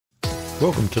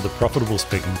Welcome to the Profitable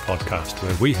Speaking Podcast,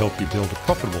 where we help you build a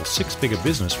profitable six-figure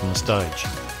business from the stage.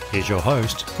 Here's your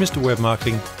host, Mr. Web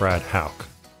Marketing, Brad Hauck.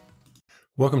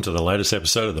 Welcome to the latest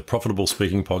episode of the Profitable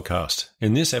Speaking Podcast.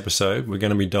 In this episode, we're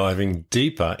going to be diving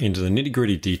deeper into the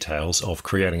nitty-gritty details of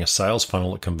creating a sales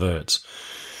funnel that converts.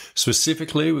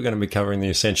 Specifically, we're going to be covering the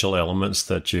essential elements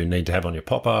that you need to have on your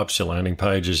pop-ups, your landing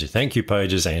pages, your thank you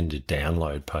pages, and your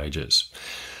download pages.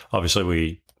 Obviously,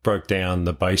 we broke down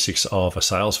the basics of a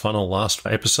sales funnel last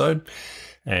episode,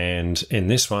 and in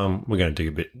this one, we're going to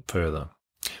dig a bit further.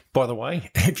 By the way,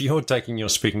 if you're taking your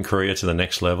speaking career to the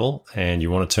next level and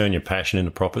you want to turn your passion into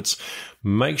profits,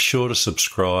 make sure to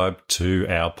subscribe to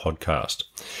our podcast.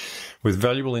 With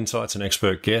valuable insights and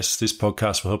expert guests, this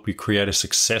podcast will help you create a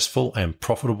successful and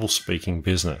profitable speaking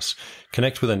business.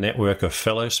 Connect with a network of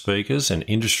fellow speakers and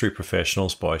industry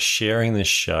professionals by sharing this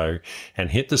show, and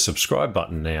hit the subscribe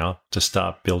button now to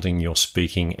start building your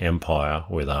speaking empire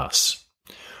with us.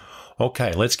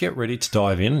 Okay, let's get ready to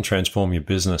dive in and transform your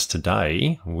business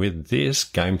today with this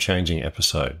game-changing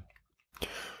episode.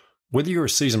 Whether you're a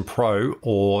seasoned pro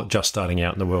or just starting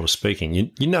out in the world of speaking,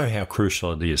 you know how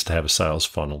crucial it is to have a sales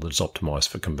funnel that's optimized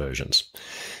for conversions.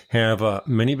 However,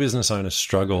 many business owners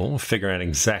struggle figuring out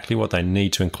exactly what they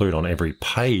need to include on every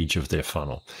page of their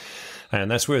funnel.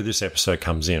 And that's where this episode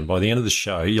comes in. By the end of the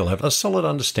show, you'll have a solid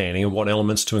understanding of what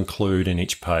elements to include in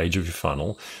each page of your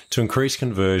funnel to increase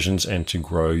conversions and to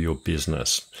grow your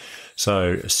business.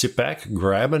 So sit back,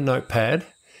 grab a notepad,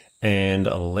 and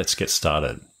let's get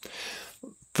started.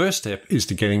 First step is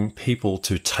to getting people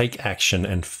to take action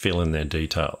and fill in their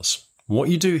details. What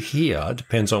you do here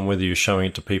depends on whether you're showing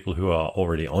it to people who are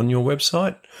already on your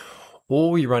website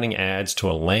or you're running ads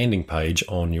to a landing page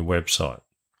on your website.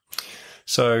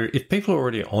 So if people are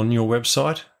already on your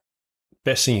website,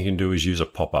 best thing you can do is use a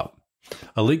pop-up.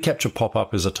 A lead capture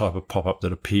pop-up is a type of pop-up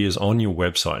that appears on your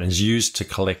website and is used to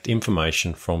collect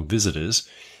information from visitors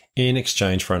in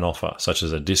exchange for an offer, such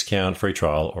as a discount, free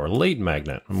trial, or a lead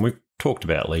magnet. And we've talked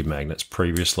about lead magnets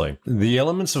previously. The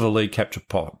elements of a lead capture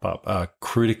pop-up are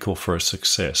critical for a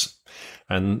success,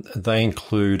 and they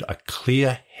include a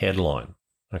clear headline.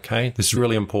 Okay, this is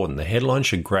really important. The headline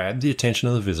should grab the attention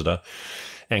of the visitor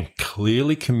and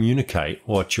clearly communicate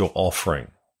what you're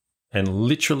offering. And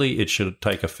literally, it should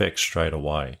take effect straight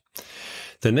away.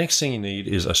 The next thing you need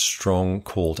is a strong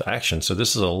call to action. So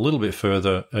this is a little bit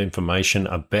further information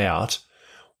about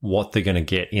what they're going to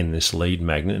get in this lead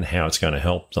magnet and how it's going to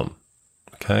help them.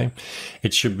 Okay.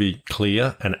 It should be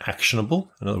clear and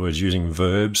actionable. In other words, using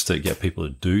verbs that get people to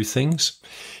do things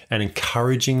and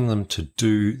encouraging them to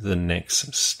do the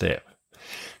next step.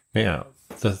 Now,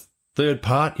 the third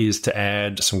part is to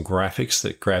add some graphics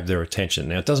that grab their attention.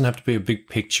 Now, it doesn't have to be a big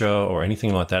picture or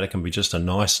anything like that. It can be just a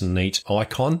nice and neat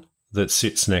icon that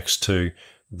sits next to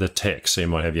the text. So you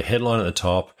might have your headline at the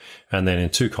top, and then in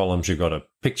two columns, you've got a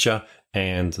picture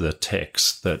and the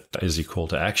text that is your call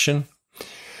to action.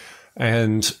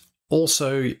 And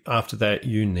also after that,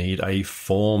 you need a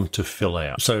form to fill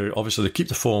out. So obviously to keep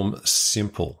the form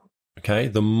simple, okay,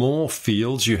 the more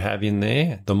fields you have in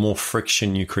there, the more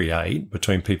friction you create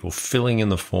between people filling in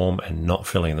the form and not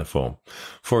filling in the form.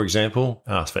 For example,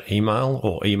 ask for email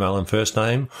or email and first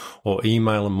name or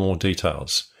email and more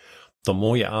details. The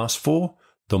more you ask for,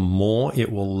 the more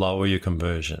it will lower your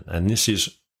conversion. And this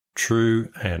is true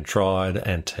and tried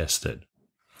and tested.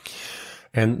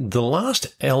 And the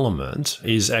last element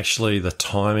is actually the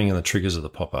timing and the triggers of the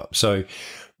pop-up. So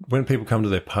when people come to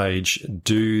their page,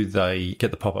 do they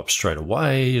get the pop-up straight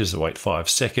away? Does it wait 5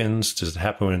 seconds? Does it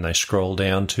happen when they scroll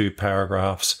down 2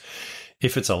 paragraphs?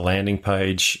 If it's a landing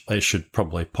page, it should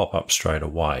probably pop up straight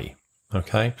away.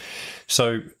 Okay.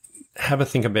 So have a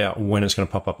think about when it's going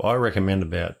to pop up. I recommend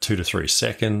about 2 to 3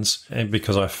 seconds, and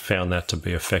because I've found that to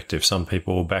be effective. Some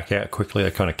people will back out quickly.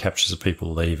 It kind of captures the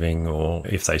people leaving, or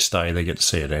if they stay, they get to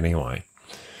see it anyway.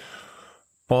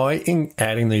 By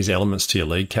adding these elements to your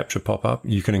lead capture pop-up,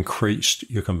 you can increase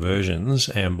your conversions,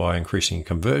 and by increasing your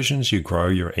conversions, you grow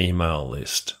your email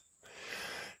list.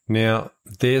 Now,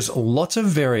 there's lots of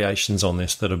variations on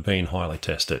this that have been highly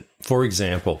tested. For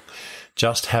example,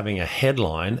 just having a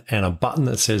headline and a button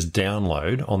that says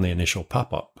download on the initial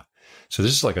pop-up. So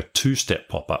this is like a 2-step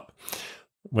pop-up.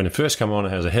 When it first comes on, it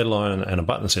has a headline and a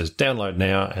button that says download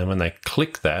now. And when they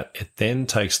click that, it then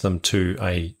takes them to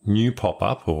a new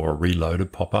pop-up or a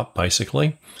reloaded pop-up,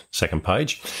 basically, second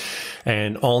page.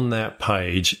 And on that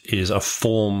page is a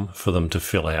form for them to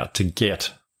fill out to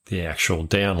get the actual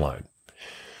download.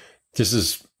 This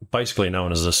is basically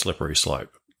known as a slippery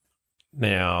slope.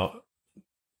 Now,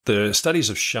 the studies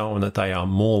have shown that they are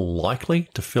more likely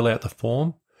to fill out the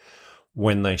form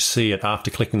when they see it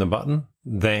after clicking the button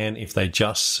than if they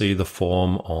just see the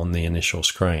form on the initial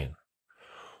screen.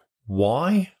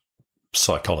 Why?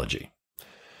 Psychology.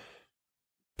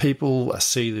 People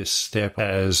see this step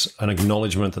as an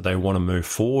acknowledgement that they want to move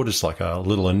forward. It's like a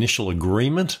little initial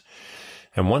agreement.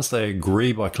 And once they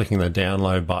agree by clicking the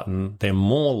download button, they're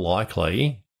more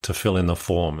likely to fill in the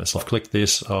form. It's like, click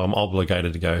this, I'm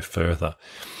obligated to go further.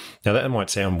 Now, that might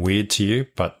sound weird to you,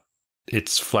 but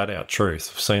it's flat out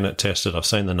truth. I've seen it tested. I've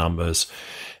seen the numbers,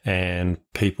 and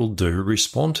people do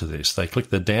respond to this. They click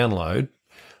the download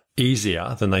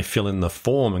easier than they fill in the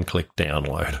form and click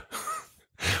download.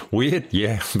 Weird?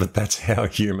 Yeah, but that's how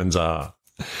humans are.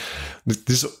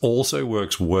 This also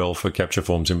works well for capture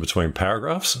forms in between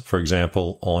paragraphs. For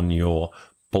example, on your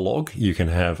blog, you can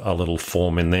have a little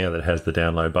form in there that has the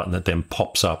download button that then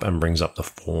pops up and brings up the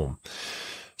form.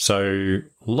 So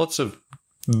lots of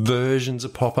versions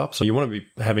of pop-ups. So you want to be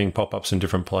having pop-ups in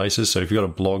different places. So if you've got a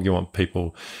blog, you want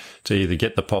people to either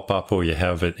get the pop-up or you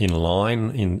have it in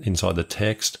line inside the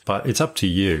text. But it's up to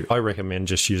you. I recommend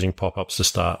just using pop-ups to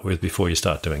start with before you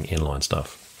start doing inline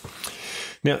stuff.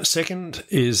 Now, second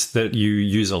is that you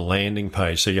use a landing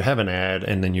page. So you have an ad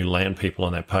and then you land people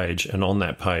on that page. And on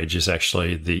that page is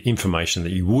actually the information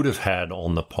that you would have had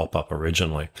on the pop-up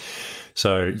originally.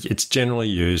 So it's generally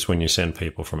used when you send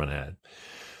people from an ad.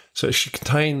 So it should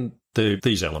contain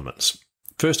these elements.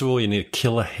 First of all, you need a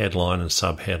killer headline and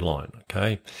sub-headline,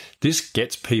 okay? This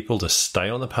gets people to stay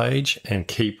on the page and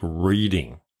keep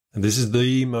reading. And this is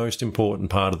the most important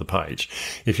part of the page.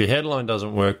 If your headline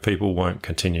doesn't work, people won't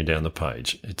continue down the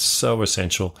page. It's so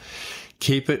essential.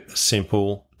 Keep it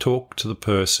simple. Talk to the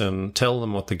person, tell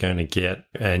them what they're going to get,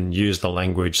 and use the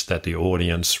language that the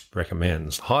audience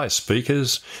recommends. Hi,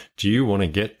 speakers, do you want to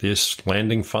get this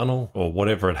landing funnel or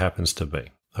whatever it happens to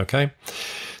be? Okay.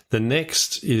 The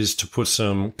next is to put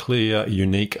some clear,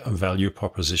 unique value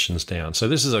propositions down. So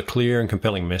this is a clear and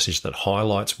compelling message that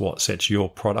highlights what sets your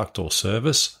product or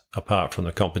service apart from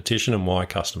the competition and why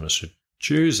customers should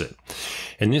choose it.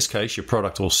 In this case, your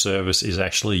product or service is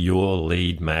actually your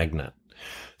lead magnet.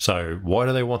 So why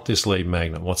do they want this lead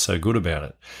magnet? What's so good about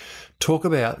it? Talk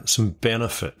about some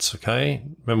benefits, okay?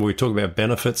 Remember, we talk about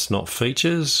benefits, not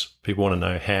features. People want to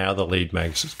know how the lead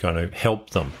magnet is going to help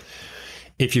them.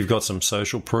 If you've got some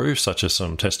social proof, such as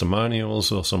some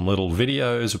testimonials or some little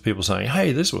videos of people saying,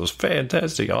 hey, this was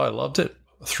fantastic, I loved it,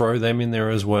 throw them in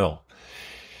there as well.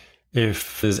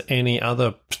 If there's any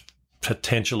other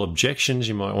potential objections,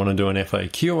 you might want to do an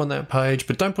FAQ on that page,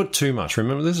 but don't put too much.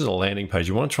 Remember, this is a landing page.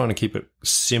 You want to try and keep it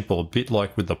simple, a bit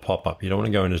like with the pop-up. You don't want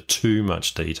to go into too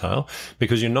much detail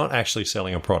because you're not actually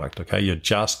selling a product, okay? You're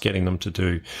just getting them to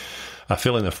do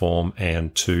fill in the form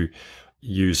and to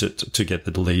use it to get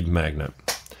the lead magnet.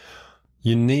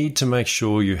 You need to make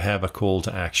sure you have a call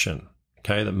to action,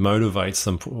 okay, that motivates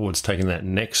them towards taking that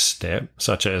next step,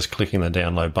 such as clicking the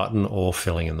download button or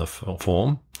filling in the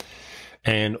form.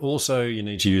 And also you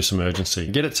need to use some urgency.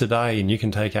 Get it today and you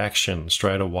can take action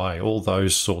straight away. All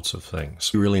those sorts of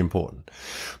things. Really important.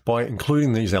 By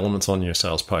including these elements on your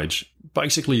sales page,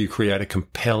 basically you create a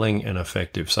compelling and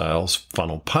effective sales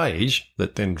funnel page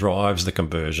that then drives the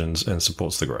conversions and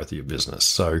supports the growth of your business.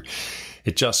 So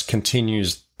it just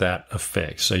continues that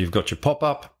effect. So you've got your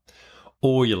pop-up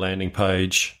or your landing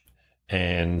page,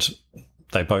 and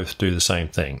they both do the same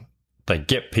thing. They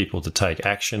get people to take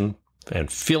action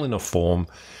and fill in a form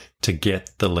to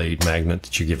get the lead magnet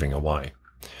that you're giving away.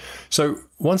 So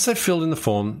once they've filled in the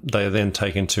form, they are then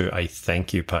taken to a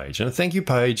thank you page. And a thank you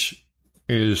page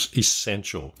is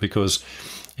essential because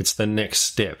it's the next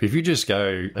step. If you just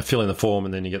go fill in the form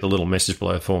and then you get the little message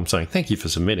below the form saying, thank you for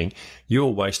submitting, you're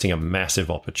wasting a massive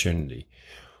opportunity.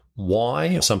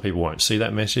 Why? Some people won't see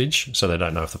that message, so they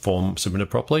don't know if the form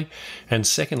submitted properly. And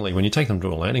secondly, when you take them to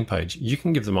a landing page, you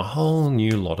can give them a whole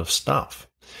new lot of stuff.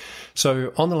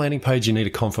 So on the landing page, you need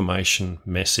a confirmation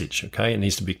message, okay? It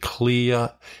needs to be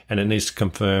clear and it needs to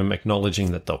confirm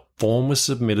acknowledging that the form was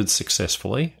submitted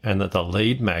successfully and that the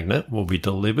lead magnet will be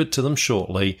delivered to them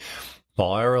shortly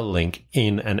via a link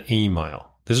in an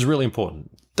email. This is really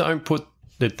important. Don't put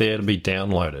it there to be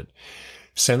downloaded.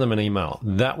 Send them an email.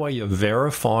 That way you're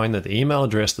verifying that the email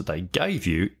address that they gave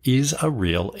you is a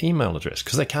real email address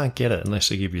because they can't get it unless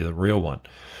they give you the real one.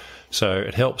 So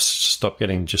it helps stop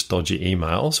getting just dodgy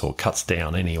emails, or cuts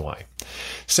down anyway.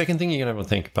 Second thing you're going to have on the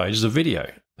thank you page is a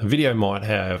video. A video might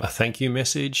have a thank you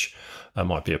message. It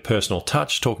might be a personal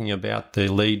touch talking about the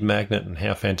lead magnet and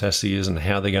how fantastic it is and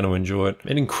how they're going to enjoy it.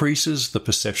 It increases the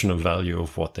perception of value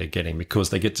of what they're getting because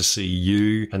they get to see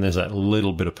you and there's that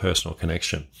little bit of personal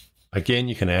connection. Again,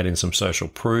 you can add in some social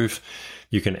proof.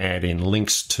 You can add in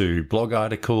links to blog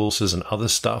articles and other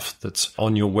stuff that's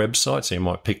on your website. So you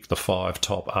might pick the 5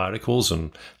 top articles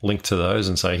and link to those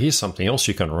and say, here's something else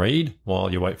you can read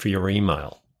while you wait for your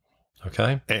email.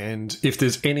 Okay. And if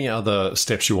there's any other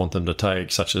steps you want them to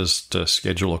take, such as to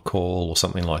schedule a call or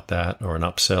something like that, or an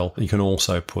upsell, you can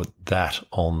also put that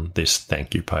on this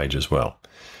thank you page as well.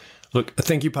 Look, a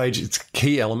thank you page, it's a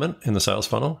key element in the sales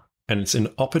funnel. And it's an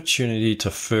opportunity to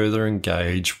further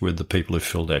engage with the people who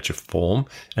filled out your form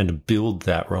and to build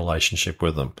that relationship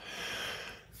with them.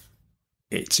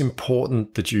 It's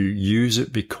important that you use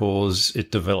it because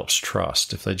it develops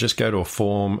trust. If they just go to a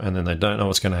form and then they don't know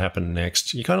what's going to happen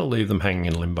next, you kind of leave them hanging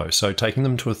in limbo. So taking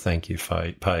them to a thank you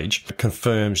page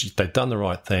confirms they've done the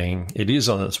right thing. It is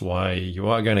on its way. You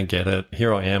are going to get it.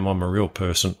 Here I am. I'm a real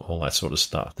person, all that sort of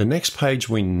stuff. The next page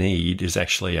we need is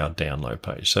actually our download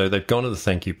page. So they've gone to the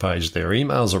thank you page. Their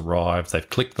emails arrived. They've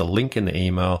clicked the link in the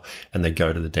email and they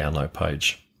go to the download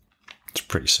page. It's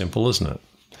pretty simple, isn't it?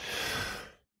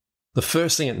 The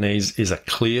first thing it needs is a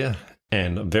clear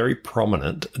and very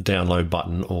prominent download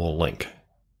button or link.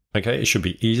 Okay, it should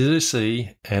be easy to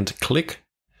see and to click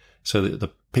so that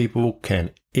the people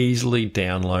can easily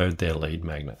download their lead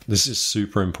magnet. This is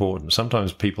super important.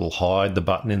 Sometimes people hide the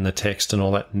button in the text and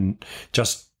all that.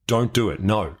 Just don't do it.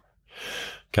 No.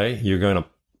 Okay, you're going to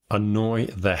annoy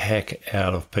the heck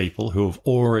out of people who have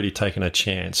already taken a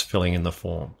chance filling in the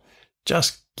form.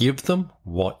 Just give them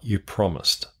what you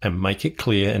promised and make it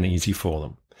clear and easy for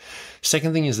them.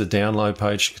 Second thing is the download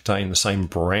page should contain the same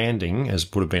branding as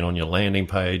would have been on your landing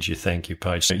page, your thank you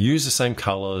page. So use the same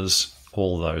colors,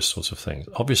 all those sorts of things.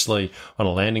 Obviously, on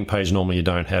a landing page, normally you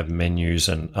don't have menus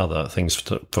and other things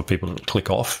for people to click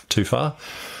off too far.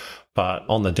 But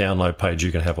on the download page,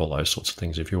 you can have all those sorts of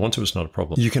things. If you want to, it's not a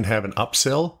problem. You can have an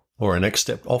upsell or a next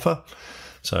step offer.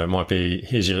 So it might be,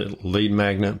 here's your lead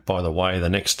magnet. By the way, the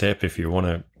next step, if you want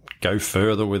to go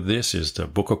further with this, is to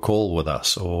book a call with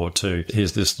us, or to,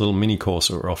 here's this little mini course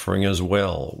that we're offering as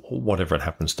well, whatever it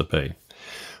happens to be.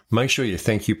 Make sure your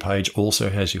thank you page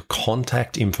also has your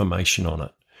contact information on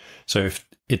it. So if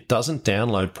it doesn't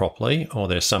download properly, or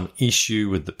there's some issue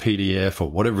with the PDF or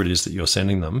whatever it is that you're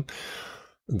sending them,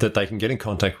 that they can get in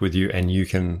contact with you and you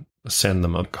can send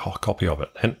them a copy of it.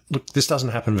 And look, this doesn't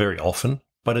happen very often,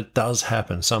 but it does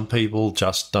happen. Some people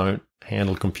just don't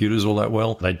handle computers all that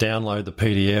well. They download the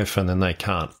PDF and then they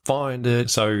can't find it.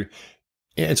 So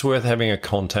yeah, it's worth having a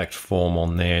contact form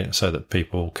on there so that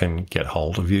people can get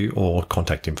hold of you, or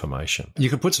contact information. You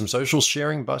can put some social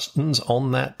sharing buttons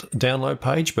on that download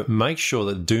page, but make sure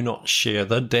that do not share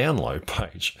the download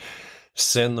page.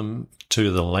 Send them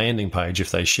to the landing page.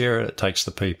 If they share it, it takes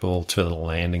the people to the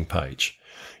landing page.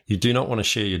 You do not want to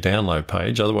share your download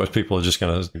page. Otherwise, people are just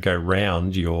going to go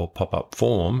round your pop-up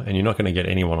form and you're not going to get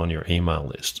anyone on your email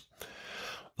list.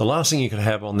 The last thing you can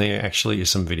have on there actually is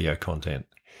some video content.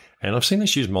 And I've seen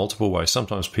this used multiple ways.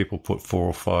 Sometimes people put 4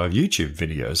 or 5 YouTube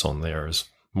videos on there as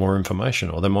more information,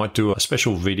 or they might do a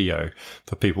special video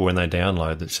for people when they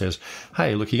download that says,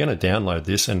 hey, look, you're going to download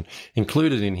this, and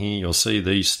included in here, you'll see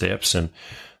these steps. And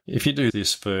if you do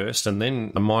this first, and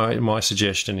then my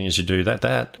suggestion is you do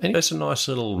that, and it's a nice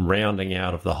little rounding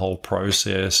out of the whole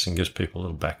process and gives people a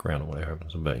little background on what it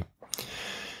happens to be.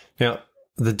 Now,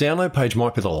 the download page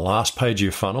might be the last page of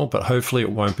your funnel, but hopefully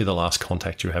it won't be the last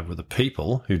contact you have with the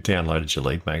people who downloaded your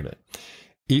lead magnet.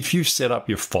 If you've set up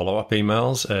your follow-up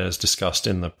emails, as discussed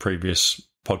in the previous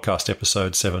podcast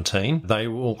episode 17, they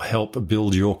will help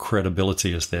build your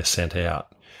credibility as they're sent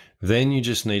out. Then you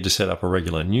just need to set up a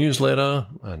regular newsletter,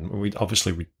 and we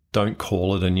don't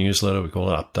call it a newsletter, we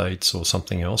call it updates or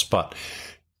something else, but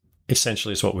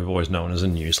essentially it's what we've always known as a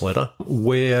newsletter,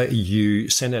 where you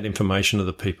send out information to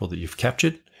the people that you've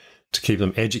captured to keep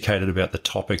them educated about the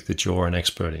topic that you're an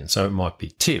expert in. So it might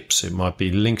be tips, it might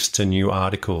be links to new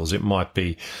articles, it might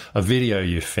be a video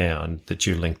you found that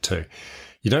you link to.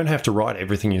 You don't have to write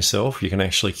everything yourself. You can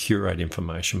actually curate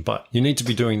information, but you need to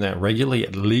be doing that regularly,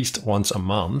 at least once a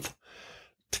month,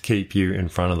 to keep you in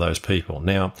front of those people.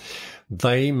 Now,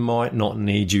 they might not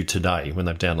need you today when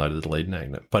they've downloaded the lead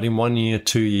magnet, but in 1 year,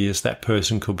 2 years, that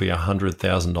person could be a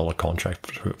 $100,000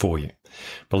 contract for you.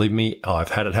 Believe me, I've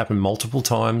had it happen multiple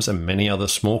times, and many other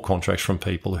small contracts from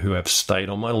people who have stayed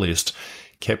on my list,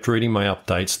 kept reading my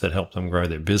updates that helped them grow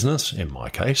their business, in my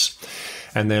case.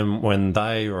 And then when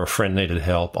they or a friend needed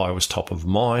help, I was top of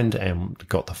mind and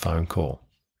got the phone call.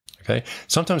 Okay.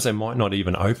 Sometimes they might not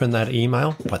even open that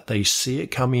email, but they see it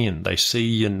come in. They see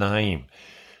your name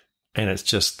and it's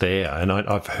just there. And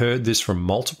I've heard this from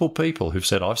multiple people who've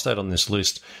said, I've stayed on this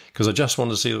list because I just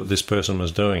wanted to see what this person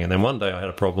was doing. And then one day I had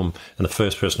a problem and the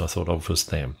first person I thought of was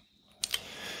them.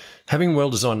 Having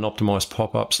well-designed and optimized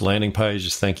pop-ups, landing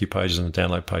pages, thank you pages, and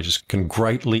download pages can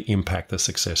greatly impact the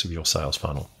success of your sales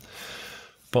funnel.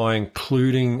 By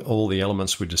including all the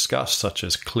elements we discussed, such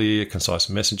as clear, concise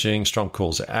messaging, strong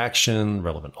calls to action,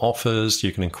 relevant offers,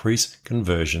 you can increase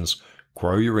conversions,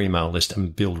 grow your email list,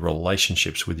 and build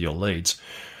relationships with your leads.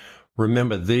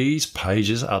 Remember, these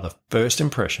pages are the first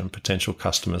impression potential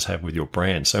customers have with your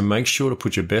brand, so make sure to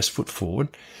put your best foot forward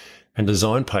and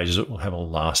design pages that will have a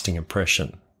lasting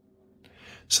impression.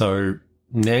 So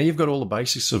now you've got all the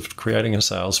basics of creating a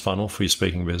sales funnel for your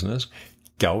speaking business.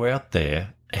 Go out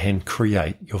there and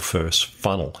create your first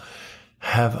funnel.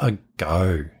 Have a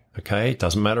go, okay? It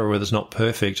doesn't matter whether it's not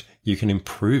perfect. You can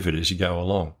improve it as you go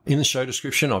along. In the show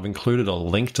description, I've included a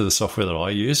link to the software that I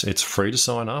use. It's free to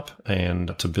sign up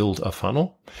and to build a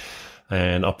funnel.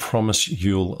 And I promise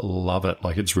you'll love it.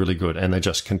 Like, it's really good. And they're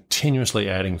just continuously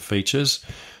adding features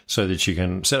so that you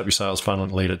can set up your sales funnel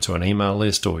and lead it to an email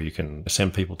list, or you can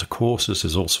send people to courses.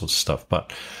 There's all sorts of stuff,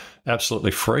 but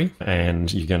absolutely free,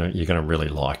 and you're gonna really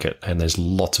like it. And there's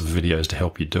lots of videos to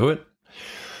help you do it.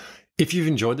 If you've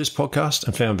enjoyed this podcast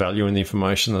and found value in the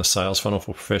information, the sales funnel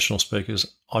for professional speakers,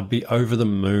 I'd be over the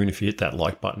moon if you hit that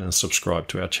like button and subscribe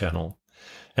to our channel.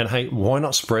 And hey, why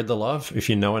not spread the love? If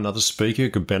you know another speaker who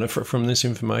could benefit from this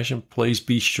information, please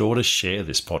be sure to share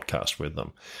this podcast with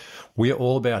them. We are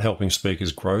all about helping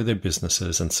speakers grow their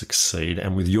businesses and succeed.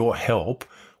 And with your help,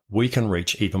 we can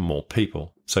reach even more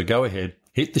people. So go ahead,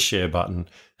 hit the share button,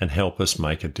 and help us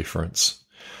make a difference.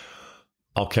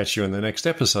 I'll catch you in the next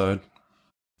episode.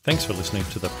 Thanks for listening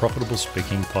to the Profitable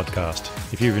Speaking Podcast.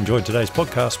 If you've enjoyed today's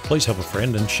podcast, please help a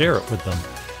friend and share it with them.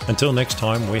 Until next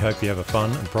time, we hope you have a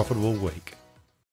fun and profitable week.